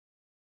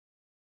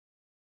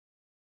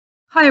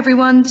Hi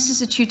everyone, this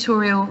is a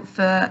tutorial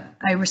for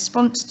a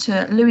response to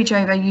Loui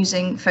Jover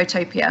using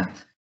Photopea.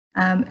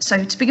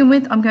 So to begin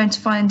with, I'm going to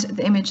find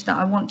the image that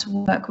I want to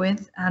work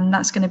with, and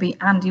that's going to be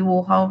Andy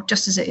Warhol,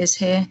 just as it is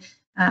here.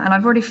 And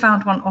I've already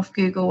found one off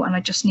Google, and I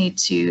just need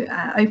to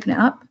open it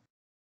up.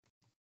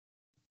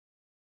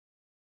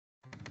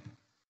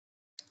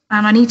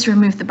 And I need to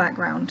remove the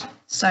background.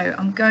 So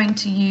I'm going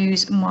to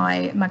use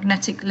my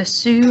magnetic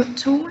lasso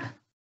tool.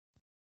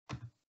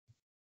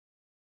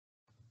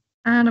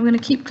 And I'm going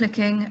to keep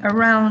clicking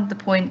around the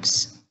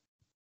points.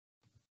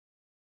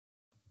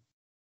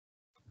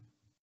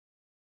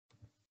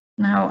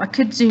 Now, I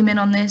could zoom in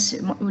on this,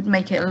 it would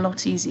make it a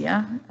lot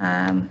easier,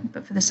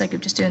 but for the sake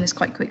of just doing this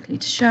quite quickly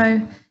to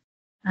show,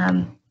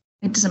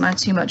 it doesn't matter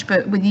too much.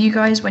 But with you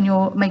guys, when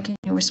you're making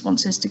your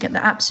responses, to get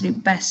the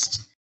absolute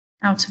best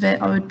out of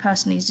it, I would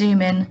personally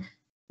zoom in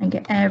and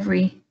get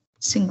every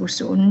single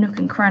sort of nook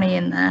and cranny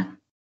in there.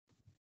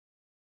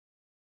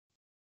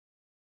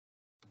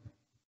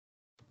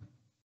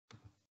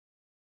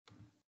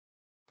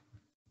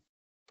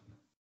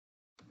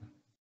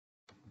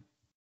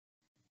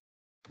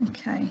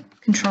 Okay,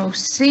 Control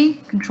C,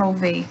 Control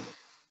V.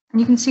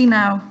 And you can see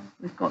now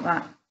we've got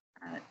that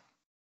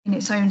in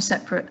its own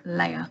separate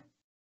layer.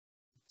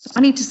 So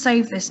I need to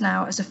save this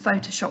now as a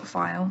Photoshop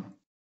file.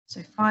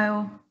 So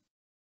File,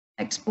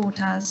 Export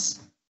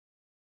As,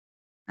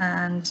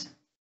 and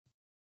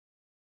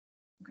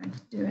I'm going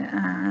to do it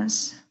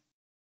as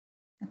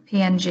a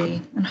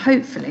PNG. And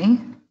hopefully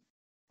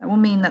that will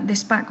mean that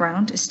this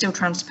background is still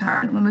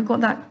transparent. When we've got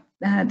that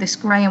this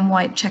grey and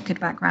white checkered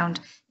background,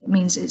 it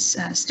means it's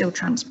still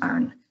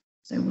transparent.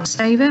 So we'll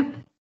save it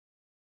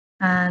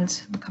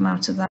and we'll come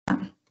out of that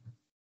and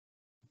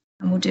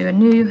we'll do a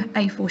new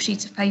A4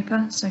 sheet of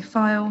paper. So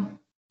File,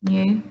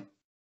 New.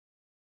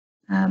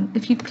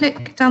 If you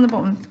click down the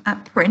bottom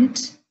at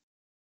Print,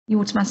 you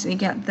automatically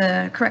get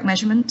the correct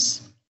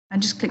measurements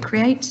and just click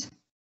Create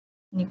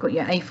and you've got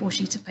your A4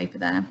 sheet of paper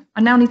there.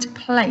 I now need to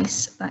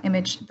place that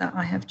image that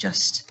I have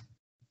just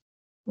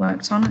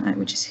worked on,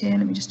 which is here.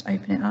 Let me just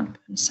open it up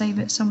and save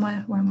it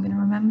somewhere where I'm going to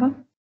remember.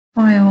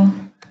 File,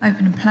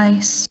 open and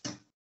place.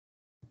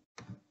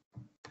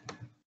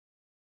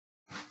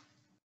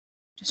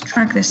 Just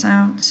drag this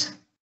out.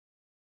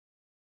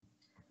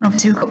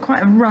 Obviously, we've got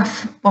quite a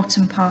rough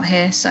bottom part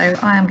here, so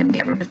I am going to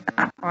get rid of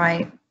that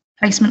by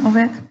placement of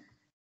it.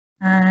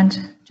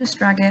 And just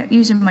drag it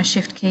using my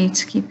Shift key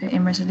to keep it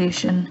in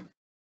resolution.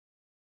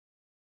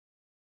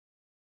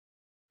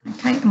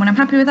 Okay, and when I'm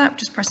happy with that,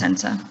 just press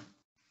Enter.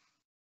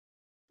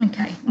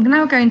 Okay, I'm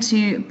now going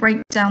to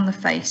break down the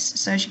face.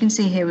 So as you can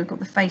see here, we've got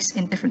the face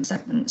in different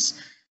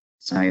segments.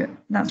 So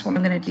that's what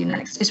I'm going to do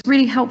next. It's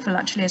really helpful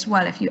actually as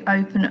well if you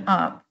open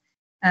up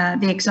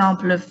the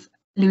example of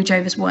Loui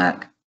Jover's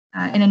work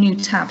in a new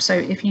tab. So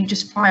if you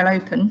just file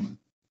open,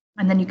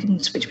 and then you can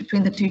switch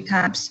between the two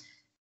tabs.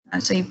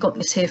 So you've got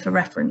this here for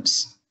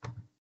reference.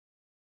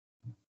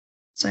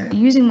 So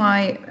using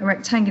my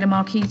rectangular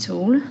marquee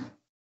tool,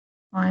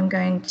 I'm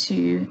going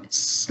to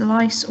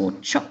slice or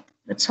chop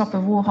the top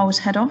of Warhol's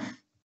head off.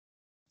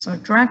 So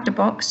I've dragged a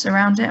box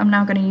around it. I'm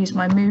now going to use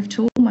my move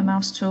tool, my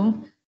mouse tool,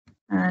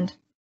 and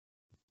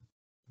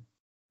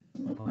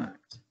it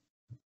worked.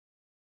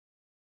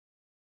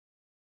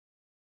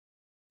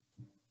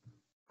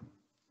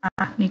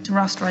 Need to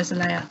rasterize the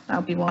layer.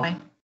 That'll be why.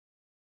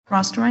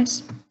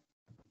 Rasterize.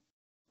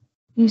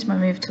 Use my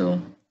move tool,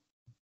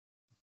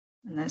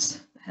 and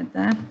there's the head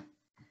there.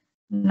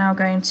 I'm now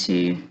going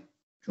to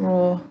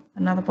draw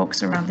another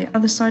box around the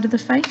other side of the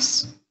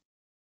face.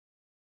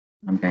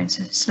 I'm going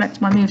to select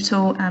my move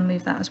tool and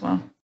move that as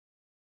well.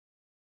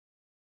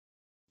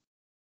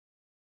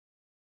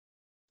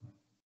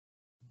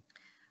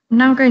 I'm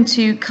now going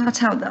to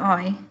cut out the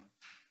eye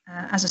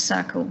as a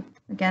circle,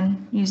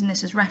 again using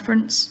this as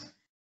reference.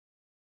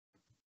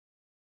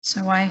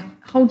 So I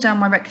hold down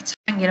my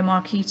rectangular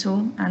marquee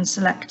tool and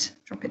select,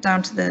 drop it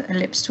down to the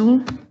ellipse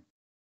tool,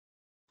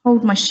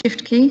 hold my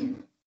Shift key,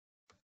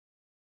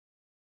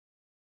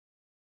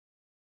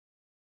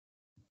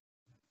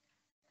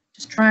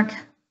 just drag.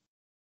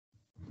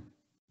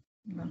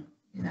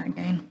 Do that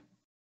again.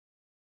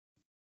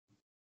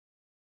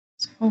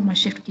 So hold my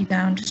Shift key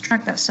down, just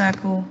drag that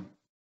circle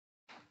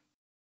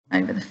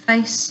over the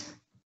face,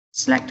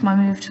 select my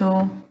move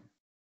tool,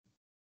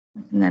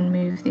 and then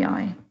move the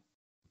eye.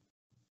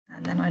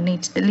 And then I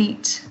need to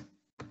delete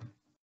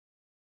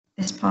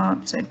this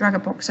part, so drag a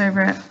box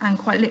over it, and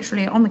quite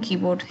literally on the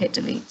keyboard hit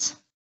delete.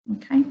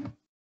 Okay,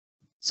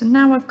 so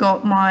now I've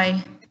got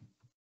my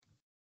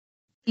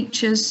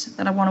features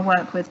that I want to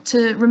work with.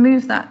 To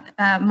remove that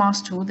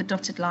mask tool, the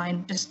dotted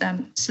line, just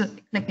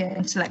click it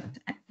and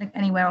click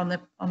anywhere on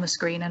the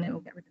screen and it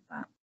will get rid of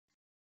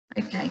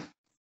that. Okay.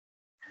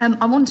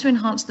 I want to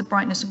enhance the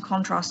brightness and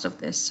contrast of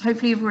this.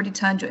 Hopefully you've already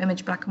turned your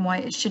image black and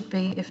white. It should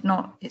be. If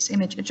not, it's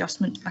image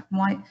adjustment to black and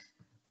white.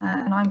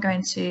 And I'm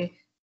going to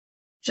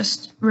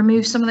just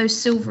remove some of those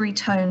silvery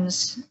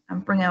tones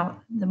and bring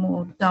out the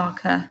more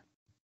darker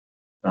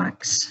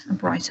blacks and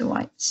brighter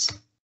whites.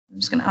 I'm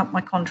just going to up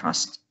my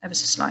contrast ever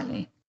so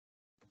slightly.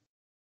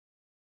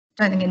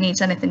 don't think it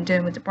needs anything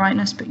doing with the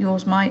brightness, but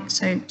yours might,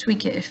 so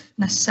tweak it if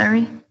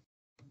necessary.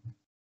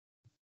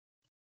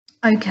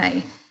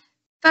 Okay,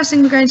 first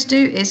thing we're going to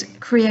do is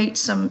create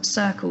some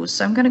circles.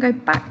 So I'm going to go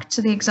back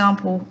to the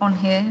example on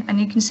here, and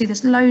you can see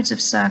there's loads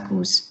of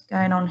circles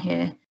going on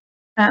here.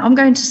 I'm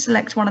going to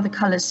select one of the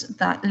colours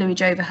that Loui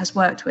Jover has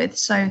worked with.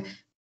 So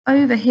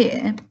over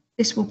here,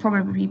 this will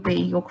probably be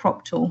your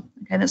crop tool.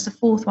 Okay, that's the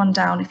fourth one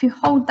down. If you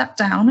hold that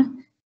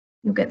down,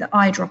 you'll get the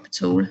eyedropper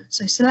tool.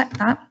 So select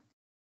that,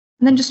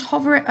 and then just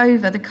hover it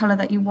over the colour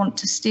that you want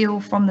to steal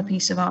from the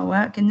piece of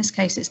artwork. In this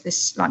case, it's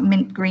this like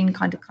mint green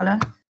kind of colour,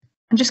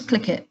 and just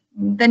click it.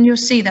 Then you'll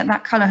see that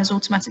that colour has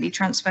automatically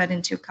transferred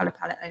into your colour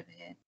palette over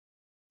here.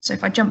 So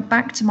if I jump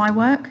back to my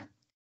work,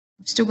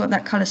 I've still got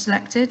that colour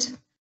selected.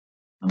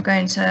 I'm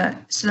going to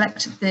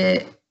select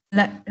the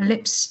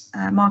ellipse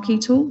marquee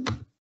tool.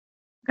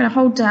 I'm going to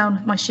hold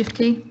down my shift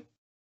key.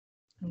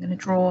 I'm going to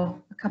draw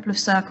a couple of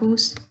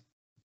circles.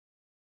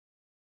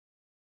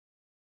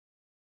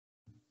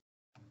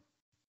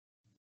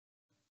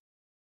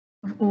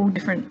 Of all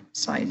different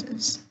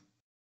sizes.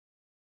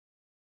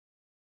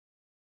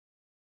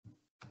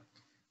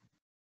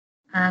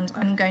 And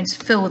I'm going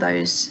to fill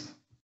those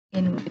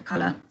in with the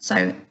colour.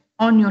 So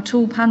on your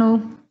tool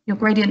panel, your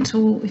gradient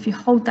tool, if you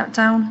hold that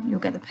down, you'll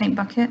get the paint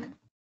bucket.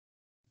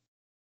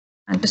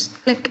 And just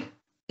click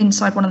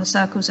inside one of the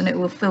circles and it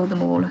will fill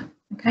them all.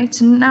 Okay,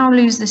 to now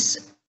lose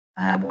this,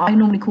 what I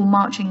normally call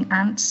marching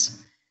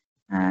ants,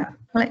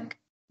 click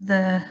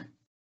the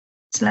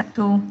select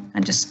tool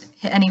and just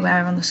hit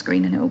anywhere on the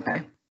screen and it will go.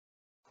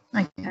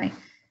 Okay,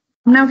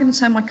 I'm now going to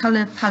turn my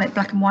colour palette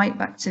black and white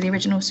back to the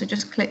original, so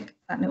just click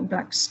that little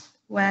black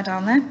square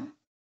down there.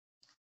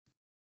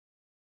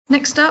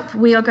 Next up,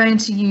 we are going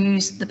to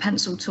use the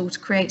pencil tool to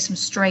create some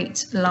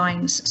straight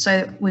lines.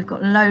 So we've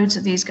got loads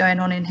of these going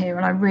on in here,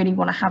 and I really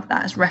want to have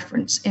that as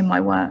reference in my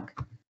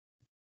work.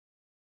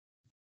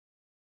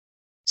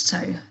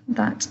 So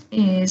that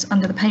is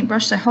under the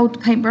paintbrush. So hold the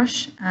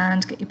paintbrush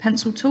and get your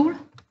pencil tool.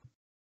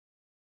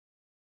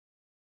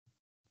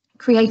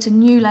 Create a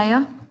new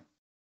layer.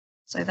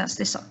 So that's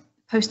this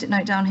post-it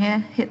note down here,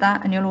 hit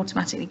that and you'll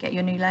automatically get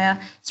your new layer.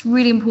 It's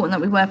really important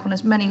that we work on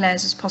as many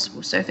layers as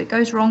possible. So if it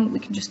goes wrong, we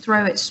can just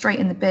throw it straight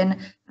in the bin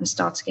and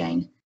start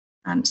again.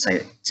 So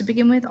to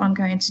begin with, I'm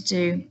going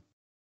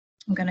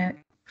to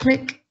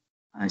click,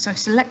 so I've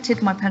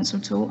selected my pencil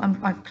tool,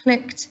 I've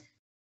clicked,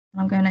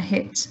 and I'm going to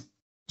hit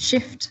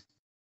Shift.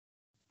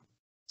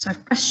 So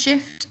I've pressed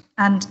Shift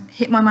and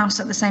hit my mouse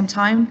at the same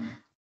time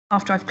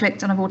after I've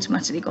clicked, and I've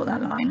automatically got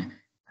that line.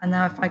 And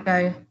now if I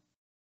go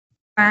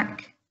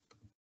back,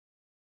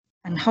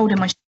 and holding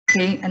my shift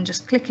key and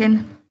just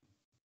clicking.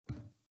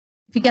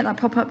 If you get that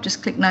pop-up,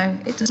 just click no.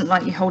 It doesn't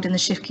like you holding the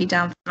shift key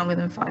down for longer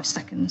than 5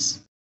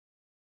 seconds.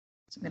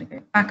 So I'm going to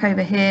go back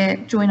over here,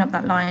 join up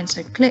that line.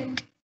 So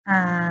click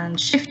and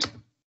shift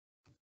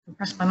and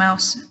press my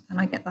mouse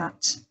and I get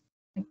that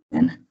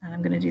again. And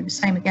I'm going to do the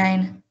same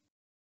again.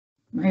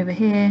 I'm over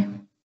here.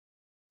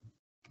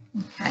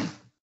 Okay.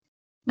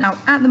 Now,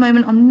 at the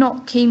moment, I'm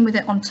not keen with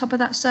it on top of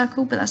that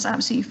circle, but that's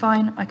absolutely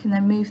fine. I can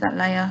then move that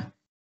layer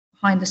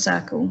behind the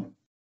circle.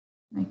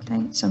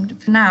 Okay, so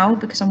for now,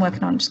 because I'm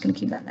working on, I'm just going to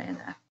keep that layer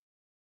there.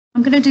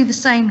 I'm going to do the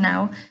same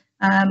now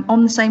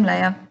on the same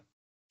layer,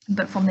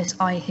 but from this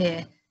eye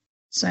here.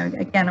 So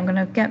again, I'm going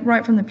to get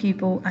right from the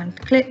pupil and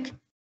click,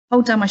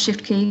 hold down my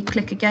shift key,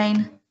 click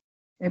again,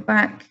 go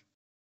back,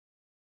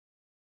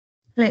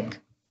 click,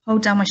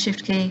 hold down my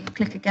shift key,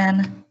 click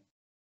again,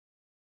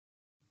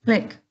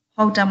 click,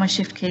 hold down my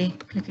shift key,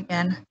 click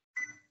again.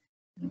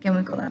 And again,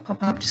 we've got that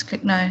pop up, just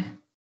click no,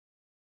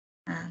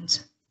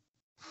 and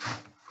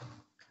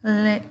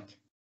click.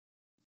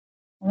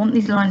 I want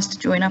these lines to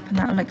join up, and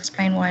that will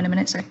explain why in a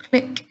minute. So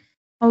click,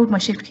 hold my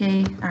shift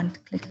key and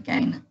click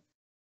again.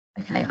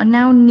 Okay, I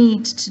now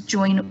need to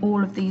join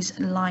all of these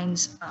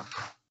lines up.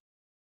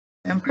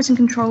 So I'm pressing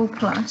Control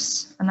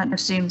plus, and that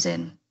just zooms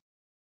in.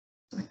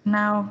 So I can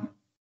now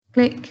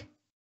click,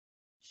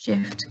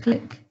 shift,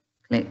 click,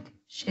 click,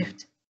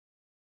 shift,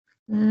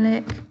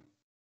 click,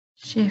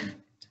 shift.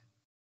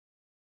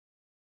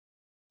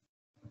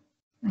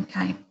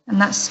 Okay,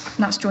 and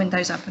that's joined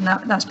those up, and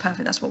that's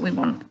perfect. That's what we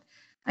want.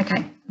 Okay,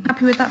 I'm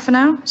happy with that for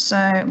now. So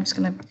I'm just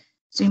going to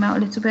zoom out a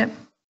little bit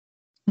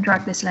and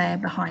drag this layer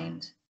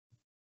behind.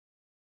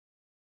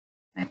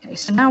 Okay,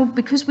 so now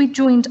because we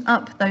joined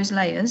up those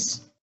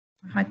layers,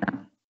 I'll hide that,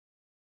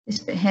 this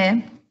bit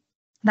here,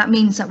 that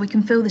means that we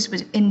can fill this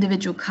with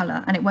individual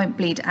colour and it won't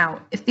bleed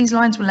out. If these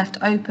lines were left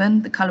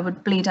open, the colour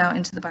would bleed out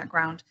into the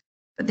background.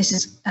 But this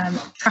is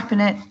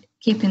trapping it,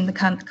 keeping the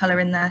colour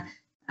in there,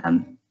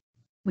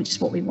 which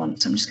is what we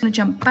want. So I'm just going to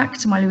jump back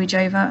to my Loui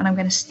Jover and I'm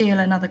going to steal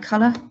another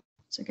colour.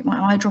 So get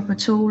my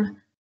eyedropper tool.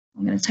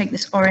 I'm going to take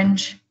this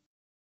orange,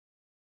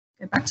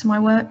 go back to my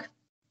work,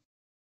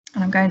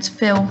 and I'm going to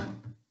fill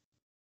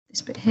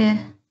this bit here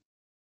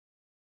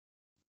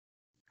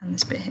and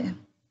this bit here.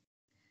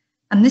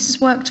 And this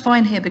has worked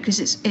fine here because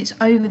it's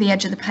over the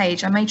edge of the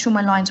page. I made sure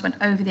my lines went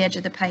over the edge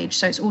of the page,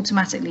 so it's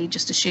automatically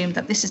just assumed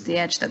that this is the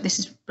edge, that this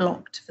is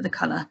blocked for the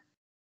colour.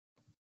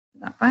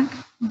 Put that back.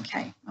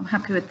 Okay, I'm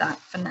happy with that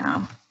for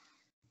now.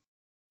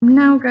 I'm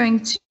now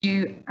going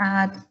to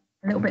add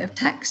a little bit of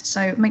text,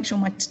 so make sure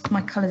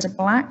my colours are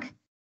black.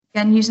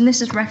 Again, using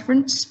this as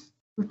reference,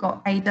 we've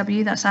got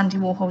AW, that's Andy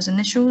Warhol's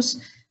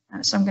initials,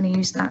 so I'm going to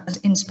use that as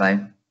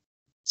inspo.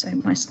 So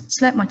I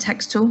select my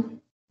text tool.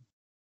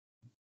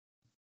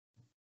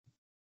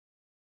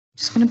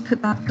 Just going to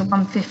put that to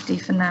 150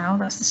 for now,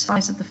 that's the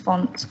size of the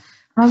font.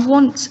 I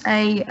want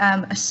a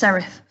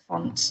serif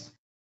font,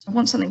 so I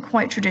want something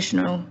quite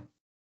traditional.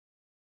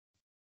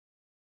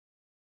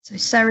 So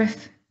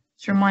serif,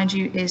 to remind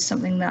you, is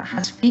something that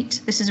has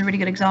feet. This is a really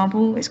good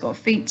example. It's got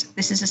feet.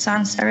 This is a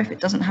sans serif. It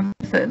doesn't have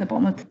a foot at the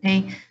bottom of the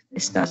P.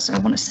 This does. So I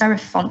want a serif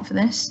font for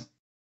this.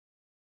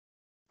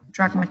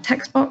 Drag my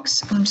text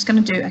box. And I'm just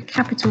going to do a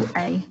capital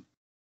A.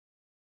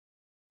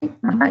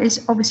 Now that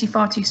is obviously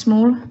far too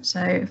small. So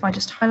if I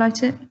just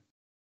highlight it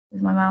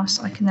with my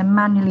mouse, I can then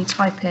manually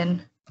type in,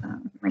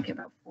 make it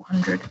about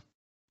 400.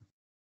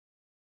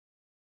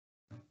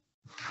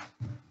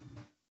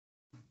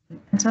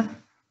 Enter.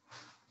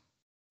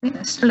 I think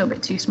that's a little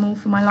bit too small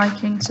for my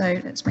liking, so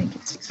let's make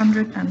it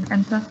 600 and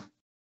enter.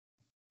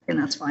 I think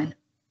that's fine.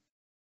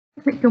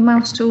 Click your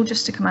mouse tool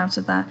just to come out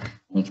of that,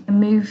 and you can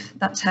move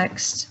that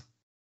text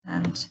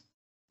and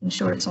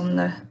ensure it's on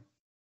the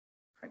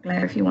correct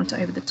layer if you want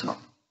it over the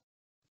top.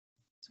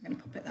 So I'm going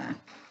to pop it there.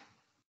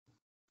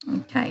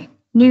 Okay,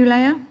 new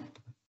layer.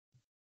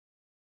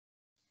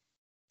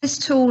 This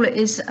tool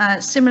is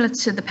similar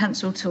to the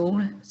pencil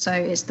tool, so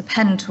it's the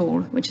pen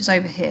tool, which is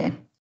over here.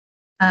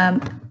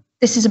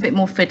 This is a bit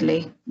more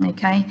fiddly,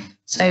 okay?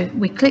 So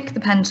we click the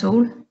pen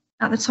tool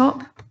at the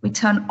top, we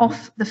turn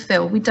off the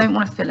fill. We don't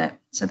want to fill it,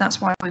 so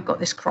that's why we've got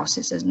this cross.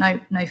 It says no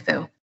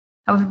fill.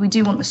 However, we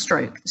do want the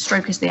stroke. The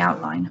stroke is the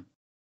outline.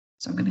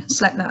 So I'm going to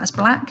select that as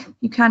black.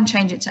 You can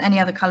change it to any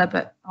other color,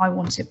 but I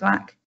want it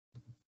black.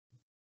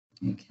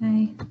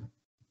 Okay.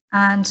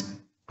 And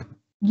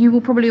you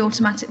will probably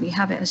automatically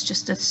have it as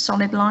just a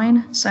solid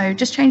line. So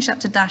just change that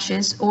to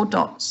dashes or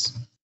dots.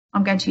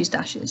 I'm going to use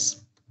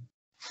dashes.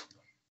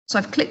 So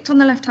I've clicked on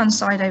the left-hand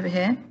side over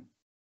here.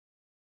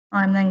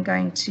 I'm then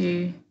going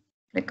to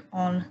click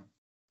on,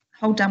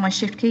 hold down my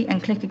shift key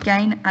and click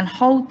again and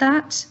hold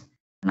that.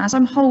 And as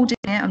I'm holding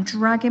it, I'm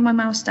dragging my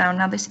mouse down.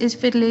 Now this is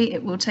fiddly,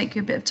 it will take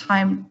you a bit of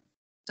time.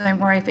 Don't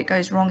worry if it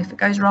goes wrong. If it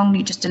goes wrong,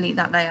 you just delete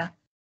that layer.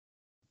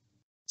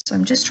 So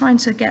I'm just trying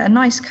to get a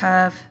nice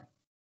curve.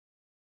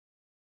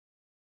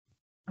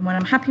 And when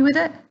I'm happy with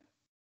it,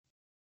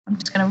 I'm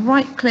just going to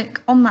right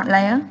click on that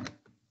layer.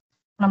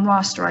 I'm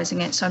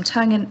rasterizing it, so I'm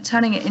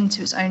turning it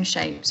into its own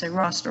shape, so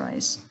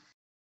rasterize.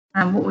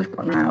 And what we've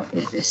got now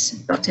is this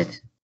dotted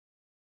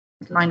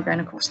line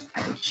going across the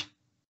page.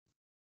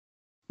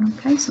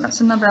 Okay, so that's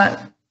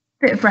another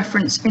bit of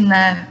reference in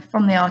there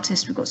from the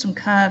artist. We've got some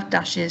curved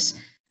dashes,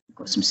 we've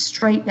got some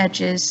straight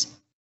edges.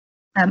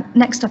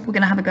 Next up, we're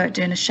going to have a go at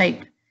doing a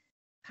shape,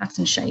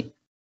 pattern shape,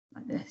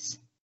 like this.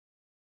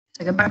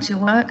 So go back to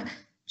your work,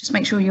 just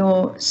make sure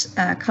your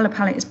color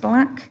palette is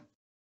black.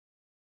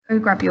 Go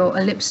grab your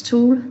ellipse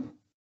tool,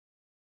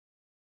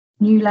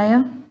 new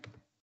layer,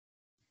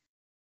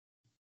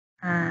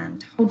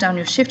 and hold down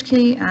your shift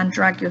key and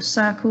drag your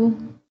circle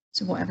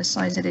to whatever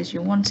size it is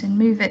you're wanting.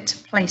 Move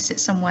it, place it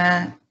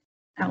somewhere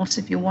else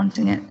if you're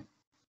wanting it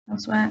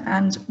elsewhere.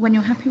 And when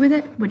you're happy with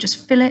it, we'll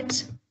just fill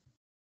it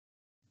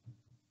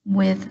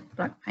with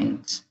black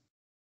paint.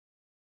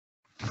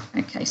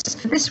 Okay, so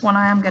for this one,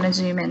 I am going to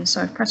zoom in.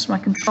 So I've pressed my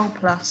Control+.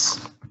 There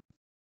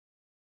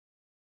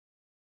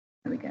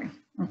we go.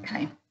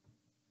 Okay.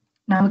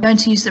 Now we're going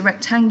to use the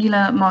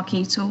rectangular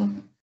marquee tool,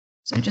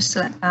 so just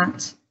select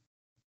that.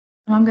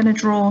 And I'm going to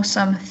draw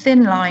some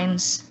thin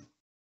lines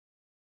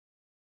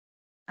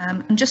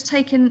and just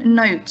taking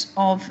note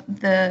of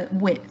the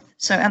width.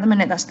 So at the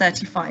minute that's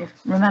 35,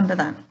 remember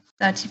that,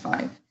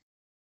 35.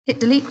 Hit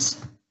delete.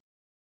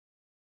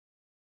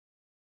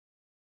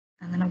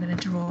 And then I'm going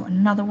to draw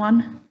another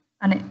one,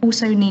 and it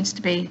also needs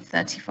to be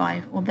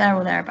 35 or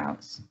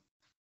thereabouts.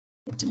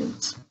 Hit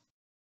delete.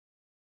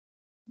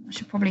 I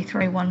should probably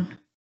throw one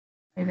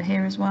over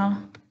here as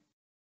well.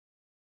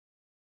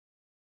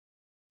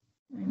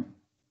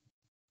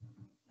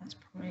 That's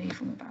probably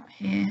from about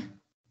here.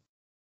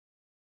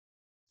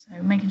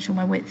 So making sure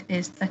my width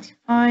is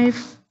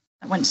 35.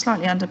 That went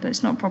slightly under, but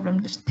it's not a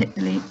problem, just hit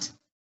delete.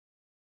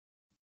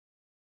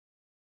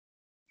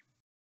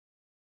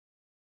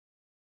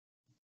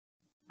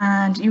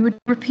 And you would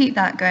repeat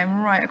that going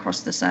right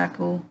across the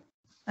circle,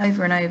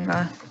 over and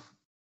over.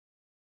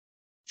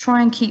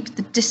 Try and keep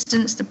the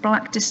distance, the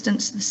black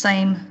distance, the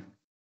same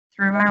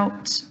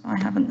throughout. I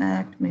haven't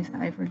there, move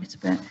that over a little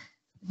bit.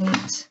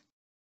 Delete.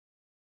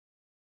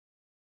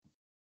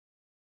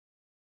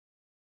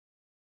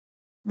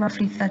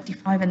 Roughly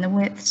 35 in the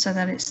width so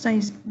that it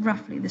stays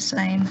roughly the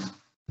same.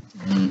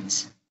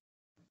 Delete.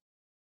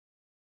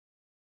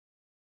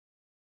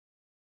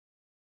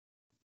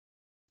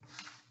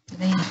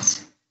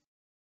 Delete.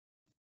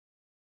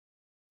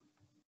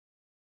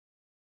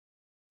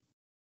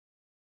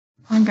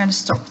 I'm going to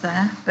stop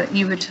there, but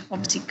you would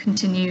obviously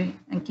continue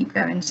and keep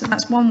going. So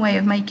that's one way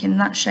of making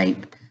that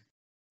shape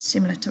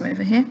similar to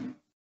over here.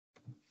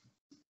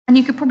 And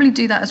you could probably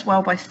do that as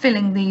well by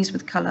filling these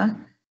with colour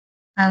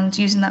and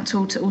using that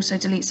tool to also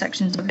delete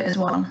sections of it as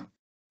well.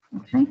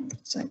 Okay,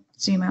 so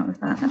zoom out with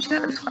that. Actually,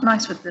 that looks quite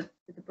nice with the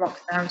block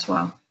there as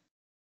well.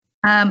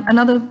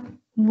 Another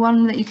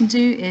one that you can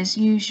do is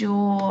use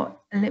your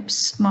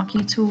ellipse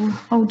marquee tool,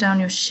 hold down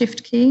your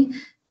shift key,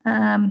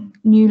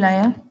 new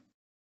layer,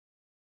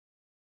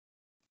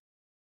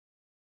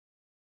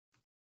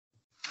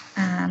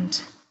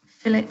 and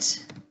fill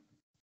it,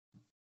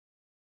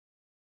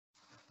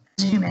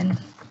 zoom in.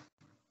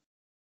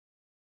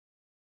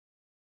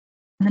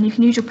 And then you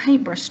can use your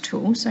paintbrush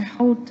tool, so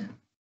hold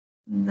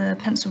the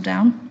pencil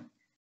down,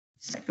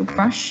 select your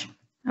brush.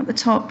 At the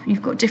top,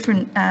 you've got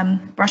different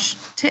brush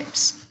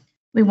tips.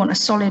 We want a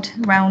solid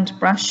round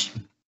brush.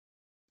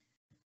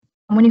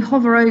 And when you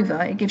hover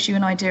over, it gives you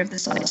an idea of the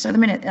size. So at the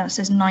minute that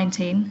says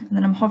 19, and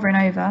then I'm hovering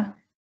over,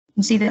 you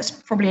can see that's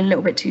probably a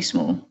little bit too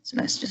small. So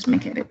let's just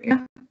make it a bit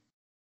bigger.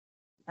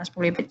 That's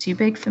probably a bit too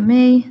big for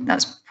me.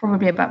 That's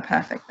probably about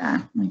perfect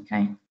there.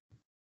 Okay,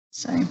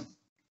 so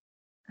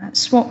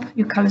swap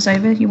your colours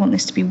over. You want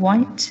this to be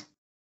white.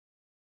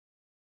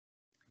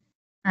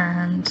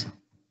 And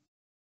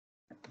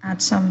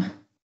add some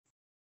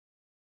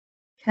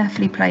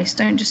carefully placed.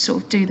 Don't just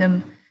sort of do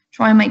them.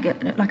 Try and make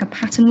it look like a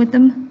pattern with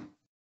them.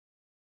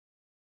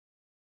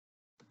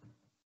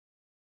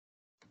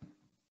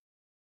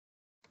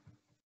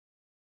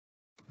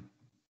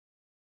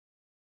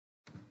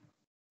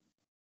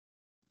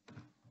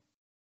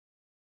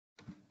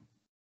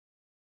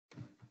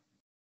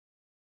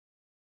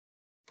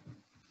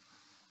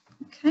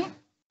 Okay.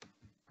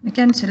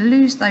 Again, to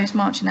lose those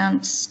marching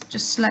ants,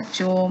 just select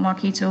your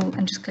marquee tool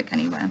and just click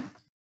anywhere.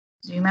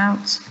 Zoom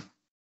out.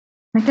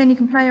 And again, you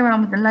can play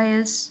around with the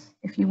layers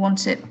if you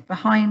want it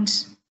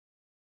behind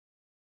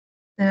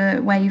the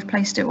where you've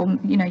placed it, or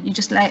you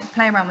just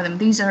play around with them.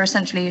 These are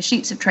essentially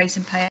sheets of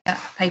tracing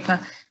paper,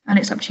 and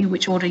it's up to you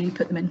which order you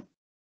put them in.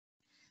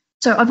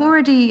 So I've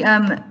already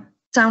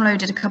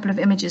downloaded a couple of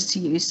images to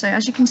use. So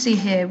as you can see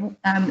here,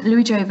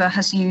 Loui Jover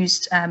has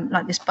used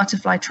like this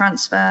butterfly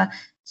transfer,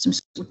 some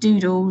sort of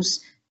doodles.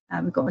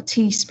 We've got a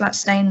tea splat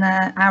stain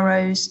there,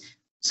 arrows.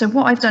 So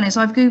what I've done is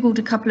I've Googled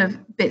a couple of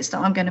bits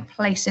that I'm going to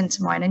place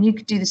into mine, and you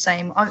could do the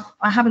same.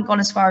 I haven't gone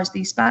as far as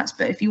these splats,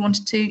 but if you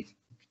wanted to,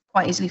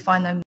 quite easily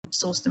find them,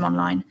 source them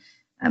online.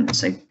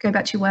 So go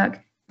back to your work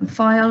and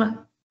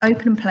file,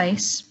 open and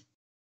place.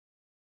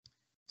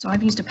 So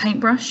I've used a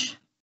paintbrush.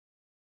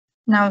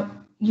 Now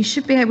you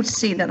should be able to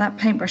see that that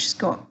paintbrush has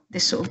got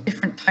this sort of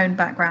different tone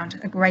background,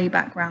 a grey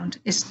background.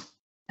 It's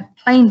a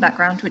plain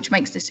background, which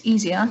makes this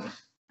easier.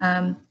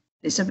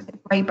 It's a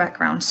grey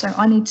background, so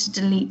I need to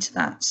delete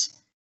that.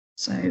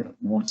 So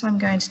what I'm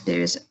going to do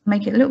is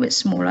make it a little bit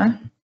smaller,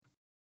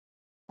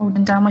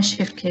 holding down my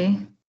shift key.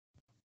 I'm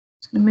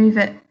just going to move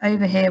it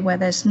over here where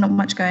there's not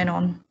much going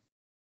on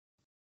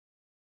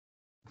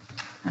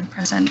and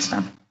press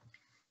enter.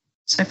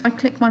 So if I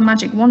click my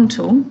magic wand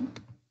tool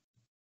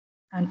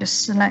and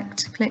just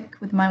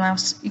click with my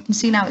mouse, you can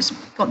see now it's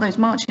got those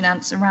marching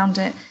ants around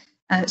it.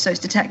 So it's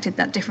detected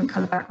that different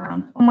color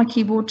background. On my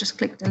keyboard, just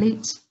click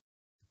delete.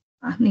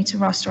 I need to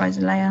rasterize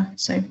a layer.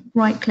 So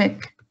right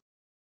click,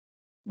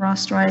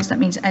 rasterize, that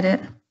means edit,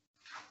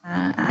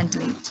 and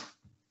delete.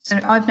 So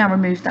I've now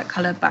removed that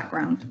color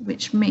background,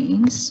 which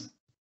means,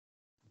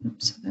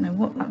 oops, I don't know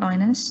what that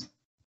line is.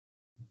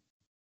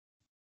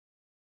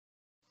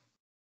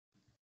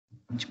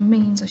 Which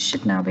means I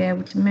should now be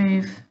able to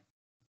move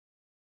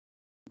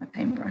my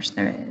paintbrush.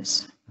 There it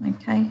is.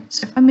 Okay,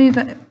 so if I move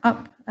it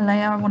up a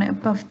layer, I want it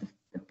above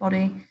the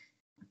body.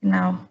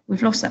 Now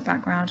we've lost that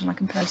background and I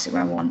can place it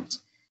where I want.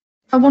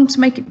 If I want to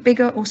make it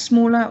bigger or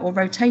smaller or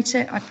rotate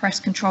it, I press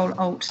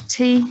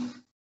Ctrl-Alt-T.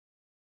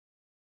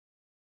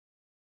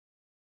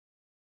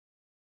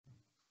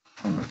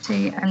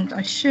 And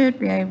I should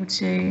be able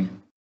to, I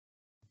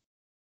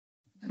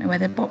don't know where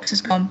the box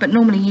has gone, but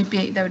normally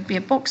there would be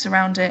a box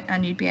around it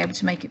and you'd be able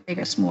to make it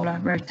bigger, smaller,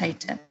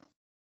 rotate it.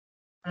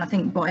 And I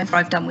think whatever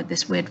I've done with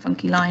this weird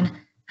funky line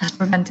has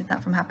prevented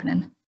that from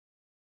happening.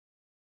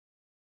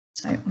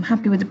 So I'm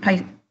happy with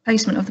the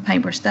placement of the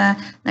paintbrush there.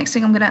 Next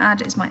thing I'm going to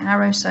add is my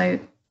arrow. So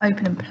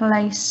open and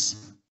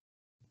place,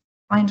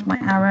 find my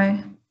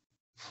arrow.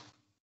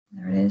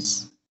 There it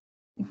is.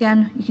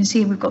 Again, you can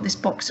see we've got this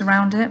box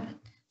around it.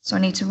 So I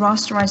need to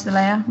rasterize the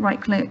layer, right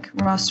click,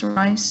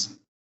 rasterize,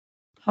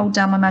 hold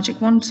down my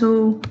magic wand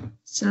tool,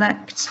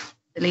 select,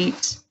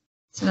 delete,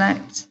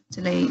 select,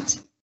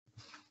 delete,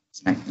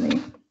 select,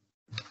 delete. And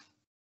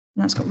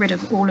that's got rid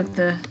of all of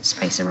the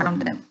space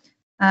around it.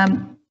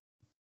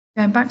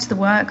 Going back to the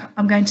work,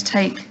 I'm going to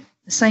take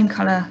the same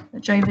color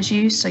that Jover's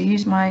used. So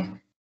use my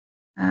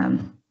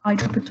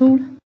eyedropper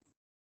tool,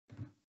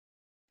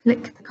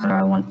 click the color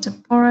I want to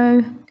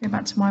borrow, go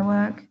back to my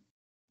work,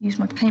 use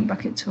my paint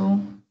bucket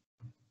tool,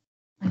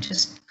 and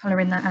just colour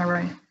in that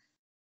arrow.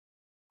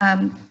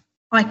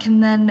 I can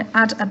then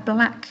add a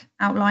black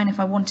outline if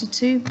I wanted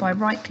to by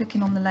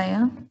right-clicking on the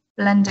layer,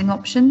 blending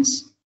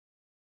options,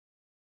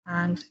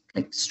 and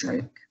click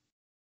stroke.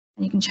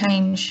 And you can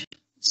change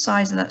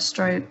size of that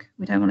stroke.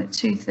 We don't want it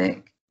too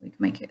thick. We can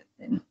make it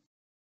thin.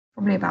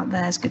 Probably about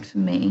there is good for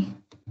me.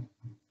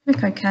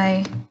 Click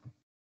OK,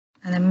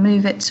 and then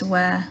move it to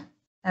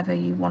wherever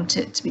you want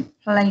it to be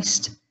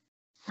placed.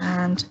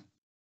 And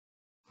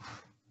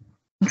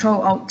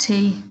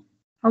Control-Alt-T,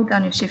 hold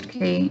down your Shift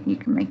key. You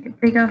can make it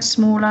bigger,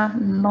 smaller,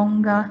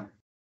 longer,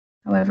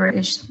 however it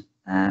is,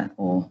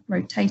 or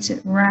rotate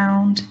it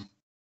round.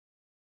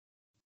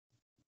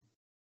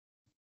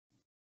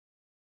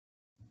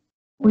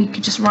 Or you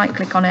could just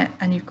right-click on it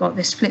and you've got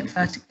this flip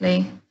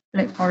vertically,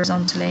 flip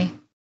horizontally,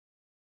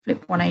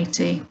 flip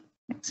 180,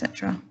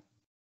 etc.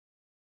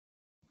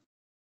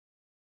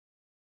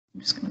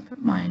 I'm just going to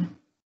put mine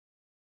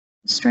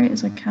as straight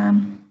as I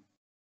can.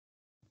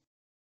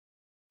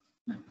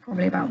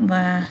 Probably about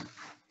there.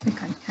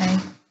 Click OK.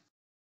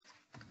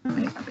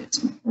 Make that a bit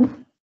small. A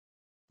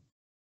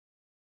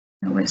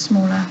little bit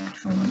smaller.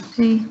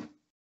 Control-T.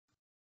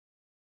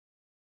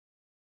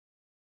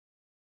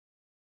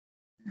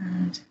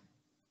 And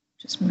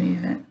just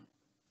move it.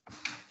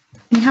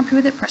 Are you happy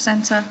with it? Press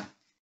enter.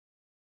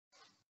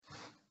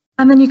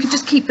 And then you could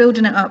just keep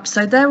building it up.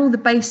 So they're all the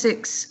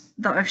basics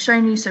that I've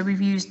shown you. So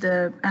we've used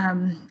the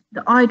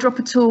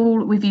eyedropper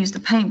tool, we've used the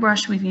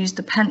paintbrush, we've used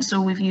the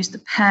pencil, we've used the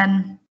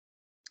pen,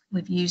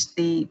 we've used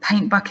the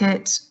paint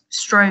bucket,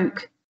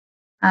 stroke,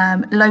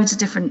 loads of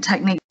different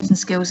techniques and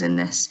skills in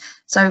this.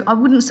 So I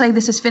wouldn't say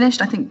this is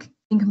finished. I think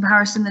in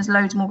comparison, there's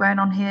loads more going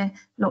on here,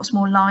 lots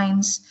more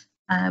lines.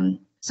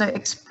 So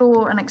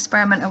explore and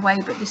experiment away,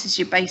 but this is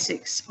your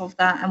basics of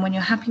that. And when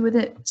you're happy with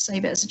it,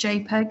 save it as a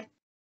JPEG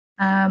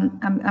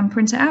and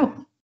print it out.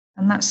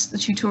 And that's the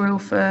tutorial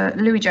for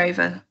Loui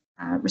Jover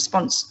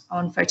response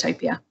on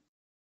Photopea.